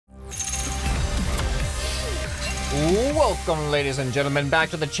Welcome, ladies and gentlemen, back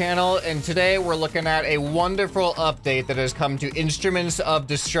to the channel, and today we're looking at a wonderful update that has come to Instruments of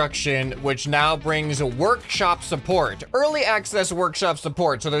Destruction, which now brings workshop support. Early access workshop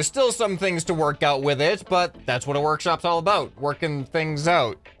support, so there's still some things to work out with it, but that's what a workshop's all about, working things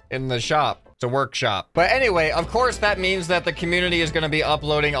out in the shop. It's a workshop. But anyway, of course, that means that the community is going to be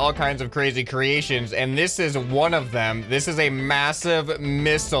uploading all kinds of crazy creations, and this is one of them. This is a massive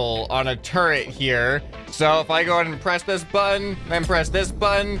missile on a turret here. So if I go ahead and press this button, then press this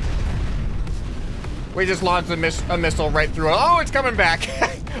button, we just launched a missile right through it. Oh, it's coming back.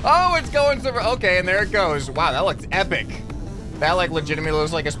 Oh, it's going to... Okay, and there it goes. Wow, that looks epic. That, like, legitimately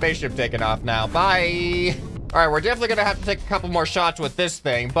looks like a spaceship taking off now. Bye. All right, we're definitely gonna have to take a couple more shots with this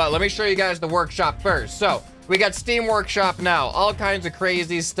thing, but let me show you guys the workshop first. So we got Steam Workshop now, all kinds of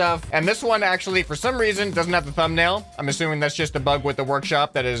crazy stuff. And this one actually, for some reason, doesn't have the thumbnail. I'm assuming that's just a bug with the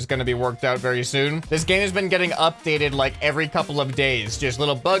workshop that is gonna be worked out very soon. This game has been getting updated like every couple of days. Just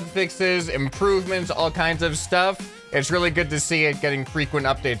little bug fixes, improvements, all kinds of stuff. It's really good to see it getting frequent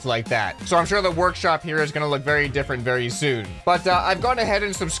updates like that. So I'm sure the workshop here is going to look very different very soon. But I've gone ahead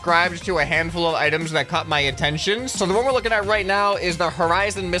and subscribed to a handful of items that caught my attention. So the one we're looking at right now is the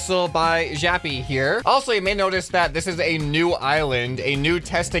Horizon Missile by Jappy here. Also, you may notice that this is a new island, a new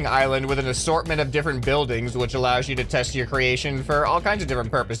testing island with an assortment of different buildings, which allows you to test your creation for all kinds of different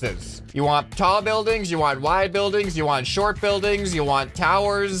purposes. You want tall buildings, you want wide buildings, you want short buildings, you want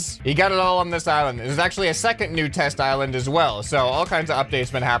towers. You got it all on this island. There's actually a second new test island as well, so all kinds of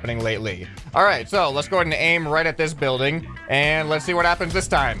updates been happening lately. All right, so let's go ahead and aim right at this building, and let's see what happens this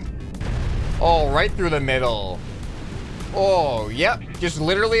time. Oh, right through the middle. Oh, yep, just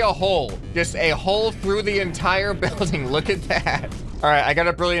literally a hole. Just a hole through the entire building. Look at that. All right, I got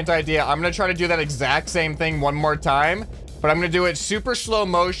a brilliant idea. I'm gonna try to do that exact same thing one more time, but I'm gonna do it super slow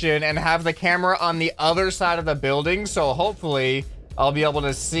motion and have the camera on the other side of the building, so hopefully I'll be able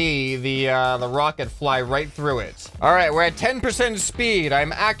to see the rocket fly right through it. All right, we're at 10% speed.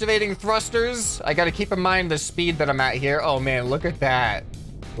 I'm activating thrusters. I got to keep in mind the speed that I'm at here. Oh man, look at that.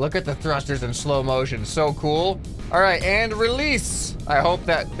 Look at the thrusters in slow motion. So cool. All right, and release. I hope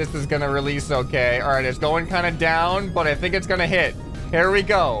that this is gonna release okay. All right, it's going kind of down, but I think it's gonna hit. Here we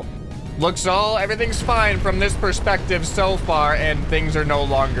go. Everything's fine from this perspective so far, and things are no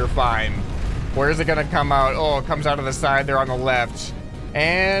longer fine. Where is it gonna come out? Oh, it comes out of the side there on the left.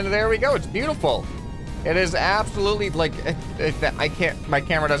 And there we go, it's beautiful. It is absolutely, like, my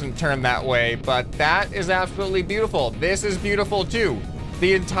camera doesn't turn that way, but that is absolutely beautiful. This is beautiful too.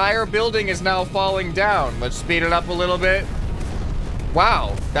 The entire building is now falling down. Let's speed it up a little bit.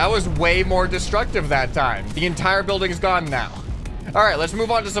 Wow, that was way more destructive that time. The entire building's gone now. All right, let's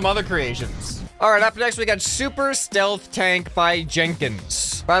move on to some other creations. All right, up next we got Super Stealth Tank by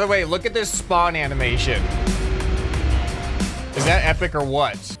Jenkins. By the way, look at this spawn animation. Is that epic or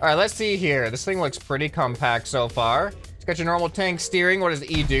what? All right, let's see here. This thing looks pretty compact so far. It's got your normal tank steering. What does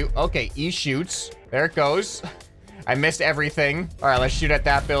E do? Okay, E shoots. There it goes. I missed everything. All right, let's shoot at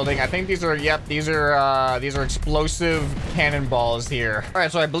that building. I think these are, yep, these are explosive cannonballs here. All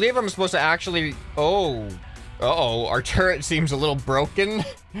right, so I believe I'm supposed to actually, oh. Uh-oh, our turret seems a little broken.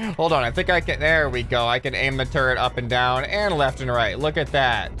 Hold on, I think I can, there we go. I can aim the turret up and down and left and right. Look at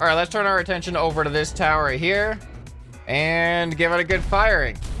that. All right, let's turn our attention over to this tower here and give it a good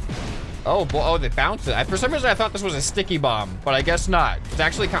firing. Oh, boy, oh, they bounced it. For some reason, I thought this was a sticky bomb, but I guess not. It's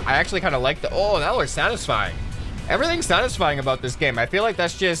actually, I actually kind of like the, oh, that was satisfying. Everything's satisfying about this game. I feel like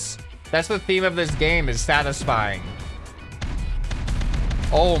that's the theme of this game is satisfying.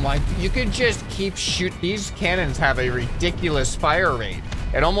 Oh my, you could just keep shoot. These cannons have a ridiculous fire rate.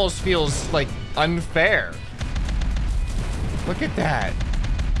 It almost feels like unfair. Look at that.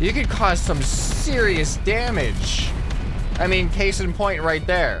 You could cause some serious damage. I mean, case in point right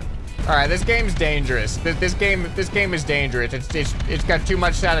there. All right, this game's dangerous. This game is dangerous. It's got too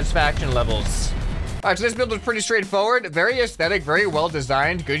much satisfaction levels. All right, so this build is pretty straightforward, very aesthetic, very well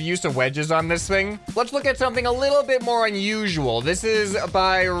designed, good use of wedges on this thing. Let's look at something a little bit more unusual. This is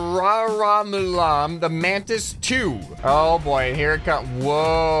by Raramulam, the Mantis 2. Oh boy, here it comes.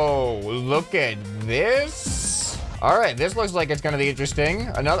 Whoa, look at this. All right, this looks like it's gonna be interesting.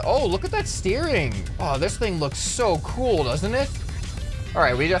 Another, oh, look at that steering. Oh, this thing looks so cool, doesn't it? All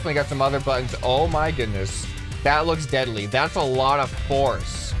right, we definitely got some other buttons. Oh my goodness, that looks deadly. That's a lot of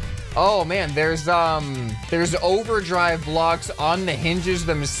force. Oh man, there's overdrive blocks on the hinges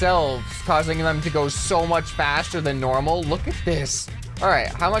themselves, causing them to go so much faster than normal. Look at this. All right,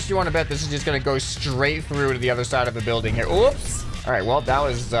 how much do you want to bet this is just gonna go straight through to the other side of the building here? Oops. All right, well, that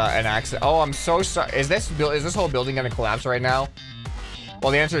was an accident. Oh, I'm so sorry. Is this whole building gonna collapse right now?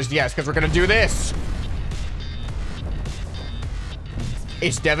 Well, the answer is yes, because we're gonna do this.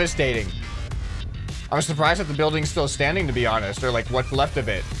 It's devastating. I'm surprised that the building's still standing, to be honest, or like what's left of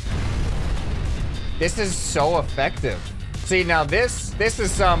it. This is so effective. See, now this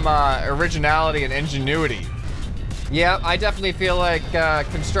is some originality and ingenuity. Yeah, I definitely feel like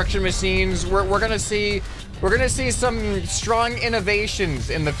construction machines, we're gonna see some strong innovations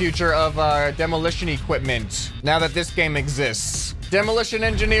in the future of demolition equipment now that this game exists. Demolition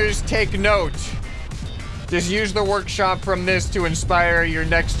engineers, take note. Just use the workshop from this to inspire your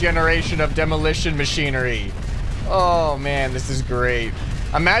next generation of demolition machinery. Oh man, this is great.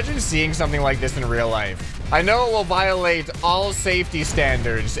 Imagine seeing something like this in real life. I know it will violate all safety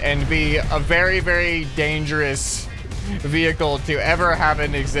standards and be a very, very dangerous vehicle to ever have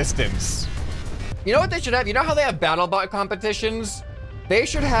in existence. You know what they should have? You know how they have BattleBot competitions? They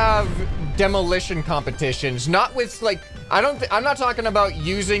should have demolition competitions, not with like, I'm not talking about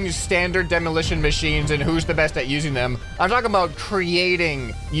using standard demolition machines and who's the best at using them. I'm talking about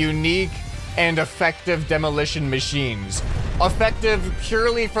creating unique and effective demolition machines. Effective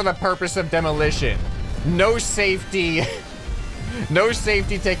purely for the purpose of demolition. No safety, no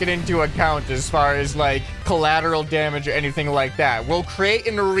safety taken into account as far as like collateral damage or anything like that. We'll create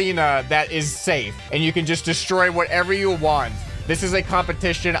an arena that is safe and you can just destroy whatever you want. This is a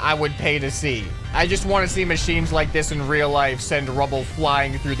competition I would pay to see. I just want to see machines like this in real life send rubble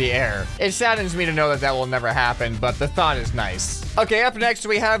flying through the air. It saddens me to know that that will never happen, but the thought is nice. Okay, up next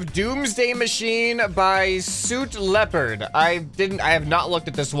we have Doomsday Machine by Suit Leopard. I have not looked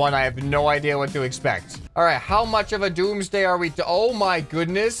at this one. I have no idea what to expect. All right, how much of a Doomsday are we? Oh my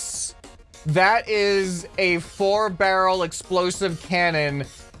goodness. That is a 4-barrel explosive cannon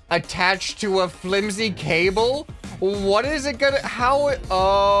attached to a flimsy cable. What is it gonna,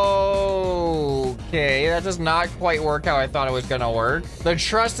 okay, that does not quite work how I thought it was gonna work. The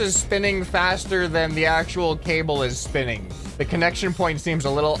truss is spinning faster than the actual cable is spinning. The connection point seems a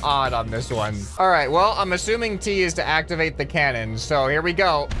little odd on this one. All right, well, I'm assuming T is to activate the cannon, so here we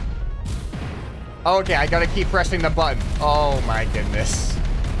go. Okay, I gotta keep pressing the button. Oh my goodness.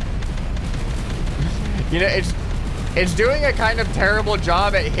 You know, it's doing a kind of terrible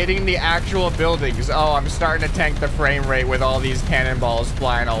job at hitting the actual buildings. Oh, I'm starting to tank the frame rate with all these cannonballs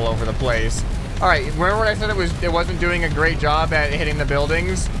flying all over the place. All right, remember when I said it wasn't doing a great job at hitting the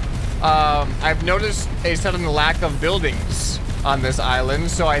buildings? I've noticed a sudden lack of buildings on this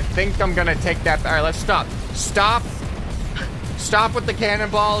island, so I think I'm gonna take that. All right, let's stop. Stop with the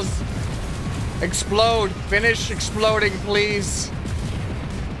cannonballs. Explode. Finish exploding, please.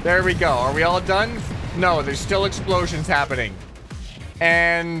 There we go. Are we all done? No, there's still explosions happening.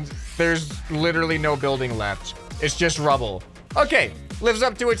 And there's literally no building left. It's just rubble. Okay, lives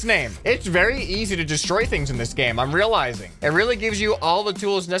up to its name. It's very easy to destroy things in this game, I'm realizing. It really gives you all the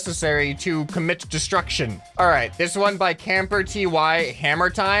tools necessary to commit destruction. All right, this one by Camper TY, Hammer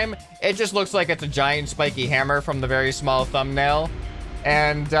Time. It just looks like it's a giant spiky hammer from the very small thumbnail.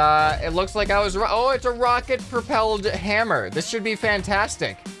 And it looks like oh, it's a rocket-propelled hammer. This should be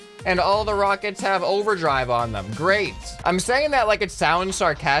fantastic. And all the rockets have overdrive on them. Great. I'm saying that like it sounds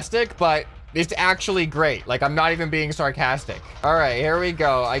sarcastic, but it's actually great. Like, I'm not even being sarcastic. All right, here we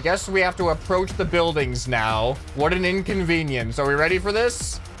go. I guess we have to approach the buildings now. What an inconvenience. Are we ready for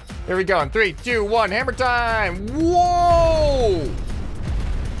this? Here we go. In 3, 2, 1, hammer time. Whoa!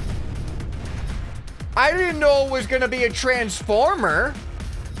 I didn't know it was gonna be a transformer.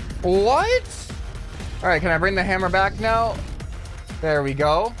 What? All right, can I bring the hammer back now? There we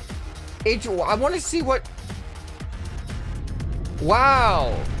go. I want to see what...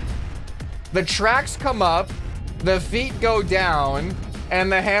 Wow. The tracks come up, the feet go down,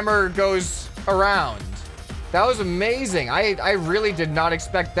 and the hammer goes around. That was amazing. I really did not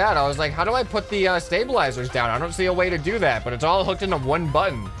expect that. I was like, how do I put the stabilizers down? I don't see a way to do that, but it's all hooked into one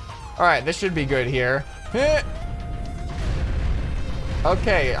button. All right, this should be good here.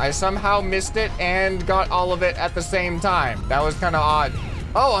 Okay, I somehow missed it and got all of it at the same time. That was kind of odd.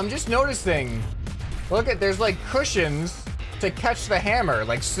 Oh, I'm just noticing. Look at, there's like cushions to catch the hammer,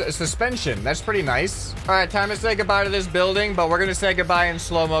 like suspension. That's pretty nice. All right, time to say goodbye to this building, but we're gonna say goodbye in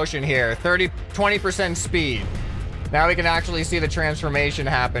slow motion here. 20% speed. Now we can actually see the transformation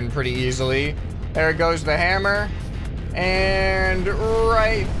happen pretty easily. There goes the hammer. And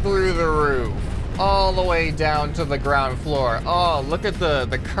right through the roof. All the way down to the ground floor. Oh, look at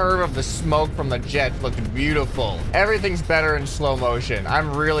the curve of the smoke from the jet. Looked beautiful. Everything's better in slow motion.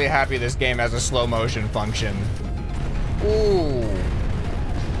 I'm really happy this game has a slow motion function. Ooh.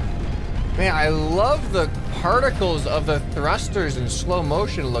 Man, I love the particles of the thrusters in slow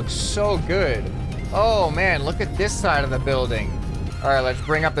motion. Looks so good. Oh man, look at this side of the building. All right, let's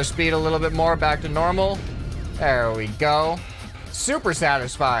bring up the speed a little bit more back to normal. There we go. Super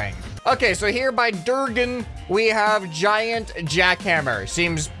satisfying. Okay, so here by Durgan, we have giant jackhammer.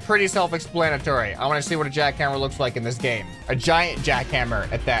 Seems pretty self-explanatory. I want to see what a jackhammer looks like in this game. A giant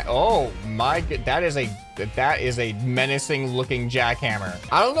jackhammer at that. Oh my god, that is a menacing looking jackhammer.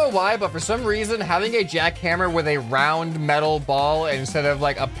 I don't know why, but for some reason, having a jackhammer with a round metal ball instead of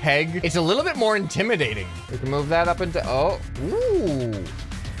like a peg, it's a little bit more intimidating. We can move that up into, oh, ooh.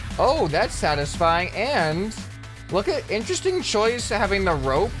 Oh, that's satisfying. And look at, interesting choice having the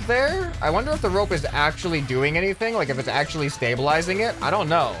rope there. I wonder if the rope is actually doing anything, like if it's actually stabilizing it. I don't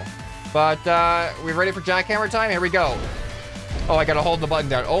know. But we ready for jackhammer time? Here we go. Oh, I gotta hold the button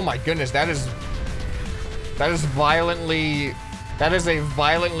down. Oh my goodness, that is a violently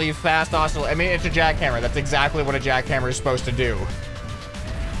fast oscillator. I mean, it's a jackhammer. That's exactly what a jackhammer is supposed to do.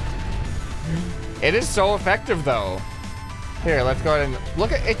 It is so effective though. Here, let's go ahead and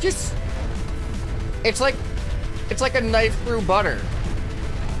look at it. It's like a knife through butter.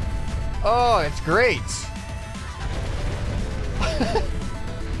 Oh, it's great.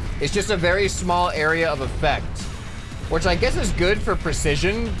 It's just a very small area of effect, which I guess is good for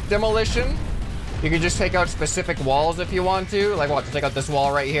precision demolition. You can just take out specific walls if you want to. Like what, to take out this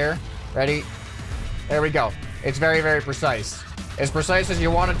wall right here. Ready? There we go. It's very, very precise. As precise as you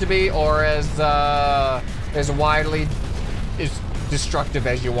want it to be, or as widely as destructive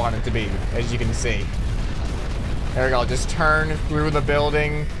as you want it to be, as you can see. There we go, just turn through the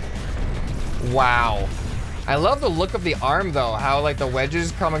building. Wow. I love the look of the arm though, how like the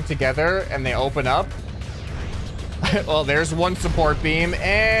wedges coming together and they open up. Well, there's one support beam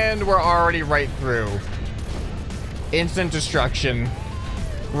and we're already right through. Instant destruction.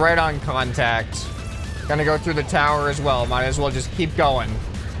 Right on contact. Gonna go through the tower as well. Might as well just keep going.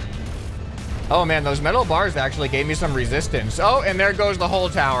 Oh man, those metal bars actually gave me some resistance. Oh, and there goes the whole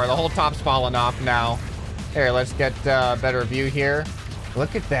tower. The whole top's falling off now. Here, let's get a better view here.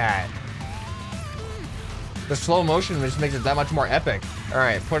 Look at that. The slow motion just makes it that much more epic. All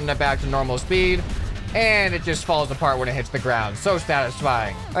right, putting it back to normal speed. And it just falls apart when it hits the ground. So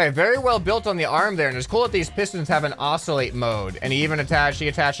satisfying. All right, very well built on the arm there. And it's cool that these pistons have an oscillate mode. And he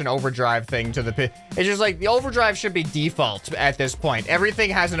attached an overdrive thing to the piston. It's just like the overdrive should be default at this point. Everything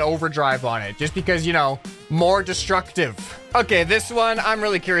has an overdrive on it just because, you know, more destructive. Okay, this one, I'm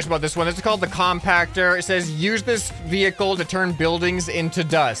really curious about this one. This is called the compactor. It says use this vehicle to turn buildings into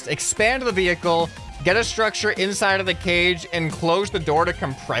dust. Expand the vehicle. Get a structure inside of the cage and close the door to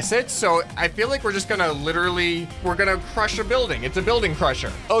compress it. So I feel like we're just gonna we're gonna crush a building. It's a building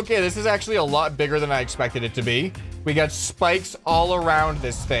crusher. Okay, this is actually a lot bigger than I expected it to be. We got spikes all around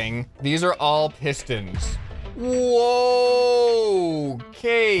this thing. These are all pistons. Whoa,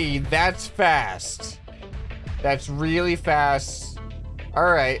 okay, that's fast. That's really fast.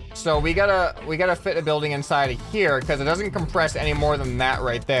 All right, so we gotta fit a building inside of here because it doesn't compress any more than that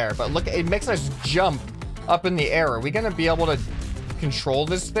right there. But look, it makes us jump up in the air. Are we gonna be able to control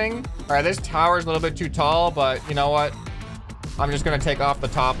this thing? All right, this tower is a little bit too tall, but you know what? I'm just gonna take off the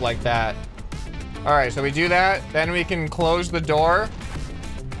top like that. All right, so we do that. Then we can close the door.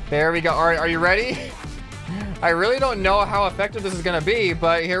 There we go. All right, are you ready? I really don't know how effective this is gonna be,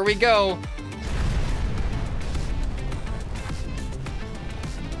 but here we go.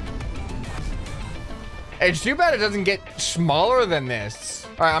 It's too bad it doesn't get smaller than this.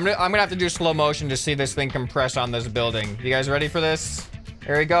 All right, I'm gonna have to do slow motion to see this thing compress on this building. You guys ready for this?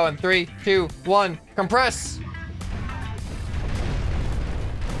 Here we go in 3, 2, 1, compress.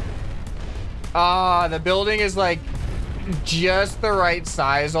 Ah, the building is like just the right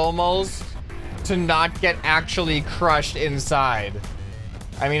size almost to not get actually crushed inside.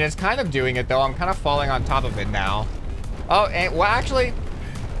 I mean, it's kind of doing it though. I'm kind of falling on top of it now. Oh, and well, actually,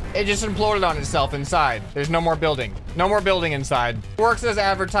 it just imploded on itself inside. There's no more building. No more building inside. Works as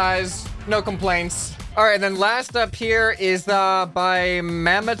advertised. No complaints. All right, then last up here is by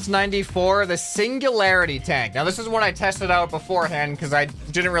Mammoth94, the Singularity Tank. Now, this is one I tested out beforehand because I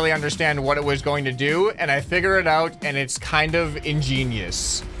didn't really understand what it was going to do, and I figured it out, and it's kind of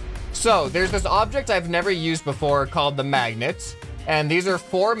ingenious. So, there's this object I've never used before called the magnet. And these are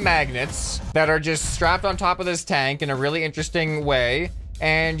 4 magnets that are just strapped on top of this tank in a really interesting way.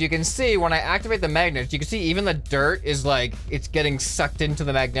 And you can see when I activate the magnets, you can see even the dirt is like, it's getting sucked into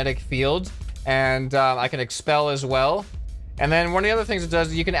the magnetic field. And I can expel as well. And then one of the other things it does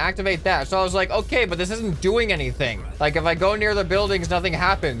is you can activate that. So I was like, okay, but this isn't doing anything. Like if I go near the buildings, nothing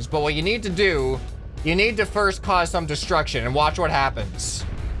happens. But what you need to do, you need to first cause some destruction and watch what happens.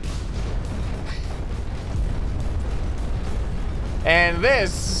 And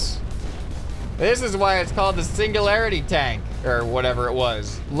this is why it's called the Singularity Tank, or whatever it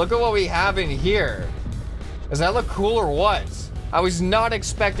was. Look at what we have in here. Does that look cool or what? I was not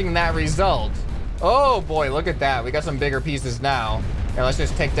expecting that result. Oh boy, look at that. We got some bigger pieces now. Yeah, let's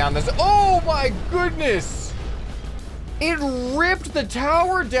just take down this. Oh my goodness! It ripped the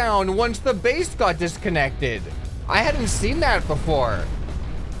tower down once the base got disconnected. I hadn't seen that before.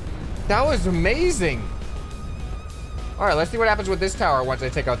 That was amazing. All right, let's see what happens with this tower once I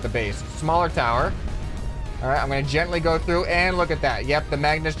take out the base. Smaller tower. All right, I'm gonna gently go through and look at that. Yep, the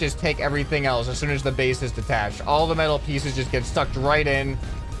magnets just take everything else as soon as the base is detached. All the metal pieces just get stuck right in.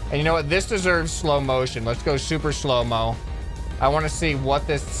 And you know what? This deserves slow motion. Let's go super slow-mo. I want to see what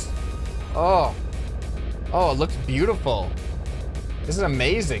this... Oh. Oh, it looks beautiful. This is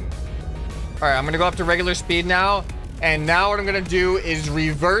amazing. All right, I'm gonna go up to regular speed now. And now what I'm gonna do is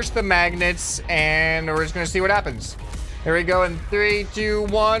reverse the magnets and we're just gonna see what happens. Here we go in 3, 2,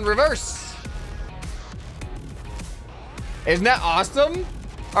 1, reverse. Isn't that awesome?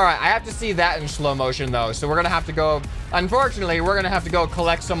 All right, I have to see that in slow motion though. So we're gonna have to go, unfortunately, we're gonna have to go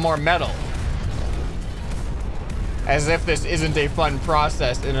collect some more metal. As if this isn't a fun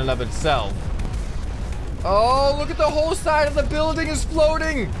process in and of itself. Oh, look at the whole side of the building is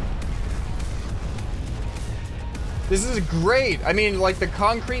floating. This is great. I mean, like the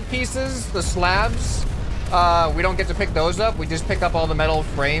concrete pieces, the slabs, we don't get to pick those up. We just pick up all the metal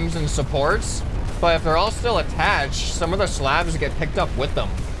frames and supports. But if they're all still attached, some of the slabs get picked up with them.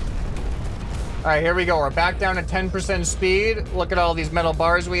 All right, here we go. We're back down to 10% speed. Look at all these metal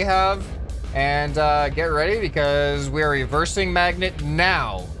bars we have. And get ready because we're reversing magnet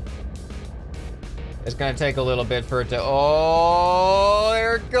now. It's gonna take a little bit for it to, oh,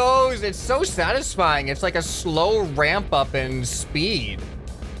 there it goes. It's so satisfying. It's like a slow ramp up in speed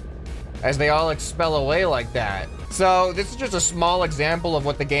as they all expel away like that. So this is just a small example of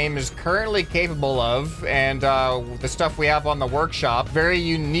what the game is currently capable of and the stuff we have on the workshop. Very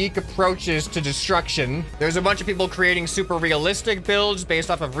unique approaches to destruction. There's a bunch of people creating super realistic builds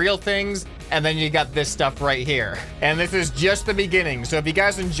based off of real things. And then you got this stuff right here. And this is just the beginning. So if you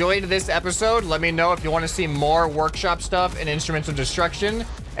guys enjoyed this episode, let me know if you want to see more workshop stuff and instruments of destruction.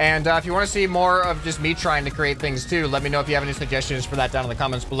 And if you want to see more of just me trying to create things too, let me know if you have any suggestions for that down in the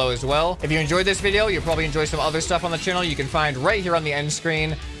comments below as well. If you enjoyed this video, you'll probably enjoy some other stuff on the channel you can find right here on the end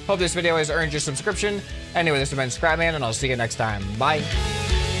screen. Hope this video has earned your subscription. Anyway, this has been ScrapMan, and I'll see you next time. Bye.